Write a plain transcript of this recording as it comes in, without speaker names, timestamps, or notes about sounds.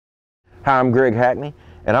Hi, I'm Greg Hackney,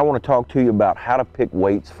 and I want to talk to you about how to pick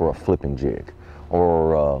weights for a flipping jig,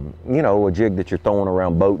 or you know, a jig that you're throwing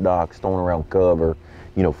around boat docks, throwing around cover,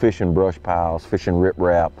 you know, fishing brush piles, fishing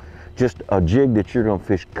riprap, just a jig that you're going to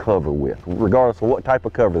fish cover with, regardless of what type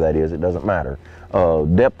of cover that is. It doesn't matter.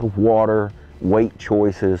 Depth of water, weight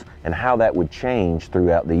choices, and how that would change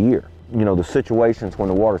throughout the year. You know, the situations when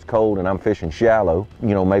the water's cold and I'm fishing shallow,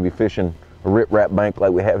 you know, maybe fishing a riprap bank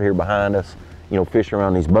like we have here behind us, you know, fishing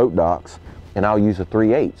around these boat docks, and I'll use a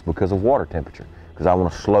 3/8 because of water temperature, because I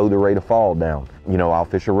want to slow the rate of fall down. You know, I'll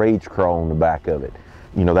fish a rage crawl on the back of it.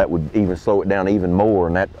 You know, that would even slow it down even more,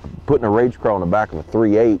 and that putting a rage crawl on the back of a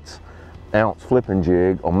 3/8 ounce flipping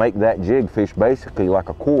jig will make that jig fish basically like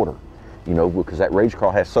a quarter, you know, because that rage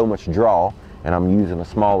crawl has so much draw and I'm using a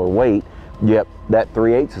smaller weight. Yep, that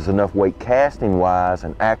 3/8 is enough weight casting wise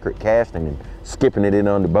and accurate casting and skipping it in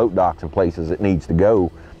under boat docks and places it needs to go.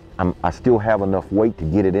 I still have enough weight to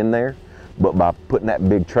get it in there, but by putting that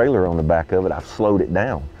big trailer on the back of it, I've slowed it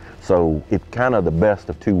down. So it's kind of the best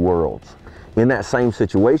of two worlds. In that same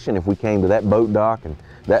situation, if we came to that boat dock and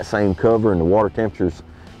that same cover and the water temperature's,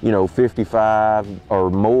 you know, 55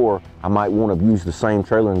 or more, I might want to use the same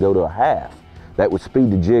trailer and go to a half. That would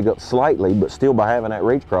speed the jig up slightly, but still by having that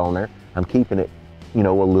rage crawl in there, I'm keeping it, you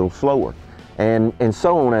know, a little slower. And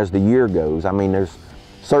so on as the year goes. I mean, there's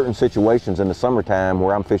certain situations in the summertime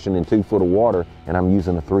where I'm fishing in 2 foot of water and I'm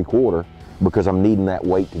using a 3/4 because I'm needing that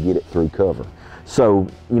weight to get it through cover. So,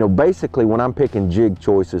 you know, basically when I'm picking jig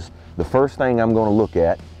choices, the first thing I'm going to look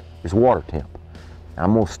at is water temp.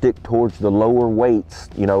 I'm going to stick towards the lower weights,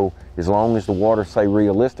 you know, as long as the water, say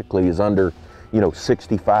realistically, is under, you know,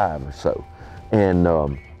 65 or so. And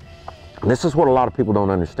this is what a lot of people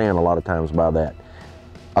don't understand a lot of times by that.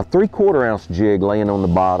 A 3/4 ounce jig laying on the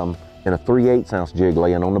bottom and a 3/8 ounce jig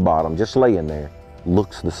laying on the bottom, just laying there,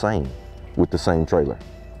 looks the same with the same trailer.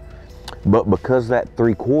 But because that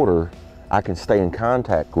 3/4, I can stay in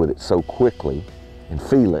contact with it so quickly and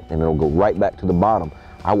feel it, and it'll go right back to the bottom,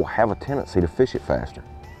 I will have a tendency to fish it faster.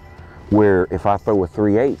 Where if I throw a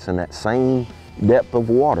 3/8 in that same depth of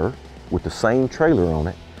water with the same trailer on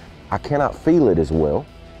it, I cannot feel it as well.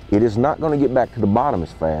 It is not going to get back to the bottom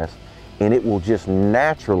as fast, and it will just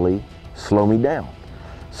naturally slow me down.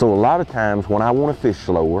 So a lot of times when I want to fish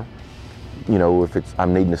slower, you know, if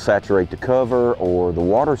I'm needing to saturate the cover or the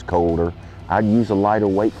water's colder, I'd use a lighter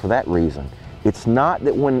weight for that reason. It's not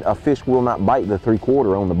that when a fish will not bite the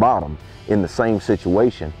 3/4 on the bottom in the same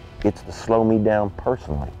situation, it's to slow me down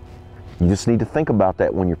personally. You just need to think about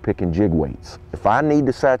that when you're picking jig weights. If I need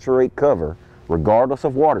to saturate cover, regardless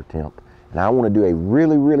of water temp, and I want to do a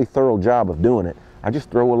really, really thorough job of doing it, I just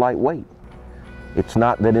throw a light weight. It's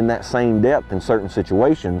not that in that same depth in certain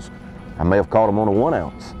situations, I may have caught them on a 1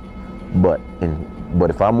 ounce. But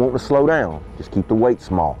if I'm wanting to slow down, just keep the weight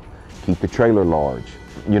small, keep the trailer large.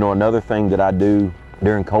 You know, another thing that I do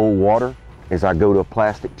during cold water is I go to a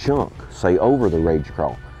plastic chunk, say over the rage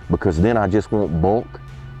crawl, because then I just want bulk,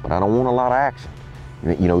 but I don't want a lot of action.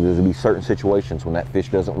 You know, there'll be certain situations when that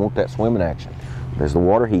fish doesn't want that swimming action. As the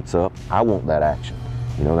water heats up, I want that action.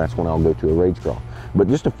 You know, that's when I'll go to a rage crawl. But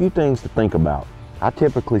just a few things to think about. I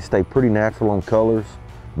typically stay pretty natural on colors,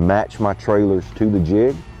 match my trailers to the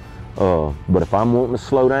jig, but if I'm wanting to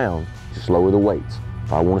slow down, just lower the weights.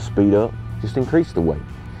 If I want to speed up, just increase the weight.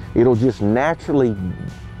 It'll just naturally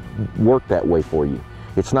work that way for you.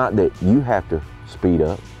 It's not that you have to speed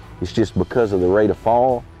up, it's just because of the rate of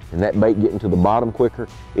fall and that bait getting to the bottom quicker,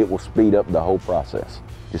 it will speed up the whole process.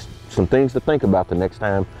 Just some things to think about the next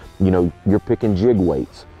time, you know, you're picking jig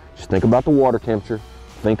weights. Just think about the water temperature,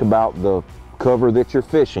 think about the cover that you're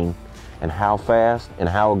fishing and how fast and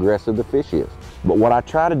how aggressive the fish is. But what I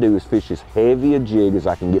try to do is fish as heavy a jig as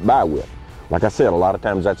I can get by with. Like I said, a lot of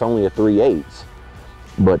times that's only a 3/8.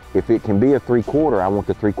 But if it can be a 3/4, I want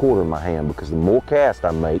the 3/4 in my hand, because the more cast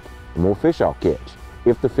I make, the more fish I'll catch.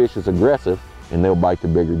 If the fish is aggressive, and they'll bite the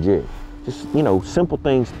bigger jig. Just, you know, simple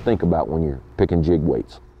things to think about when you're picking jig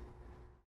weights.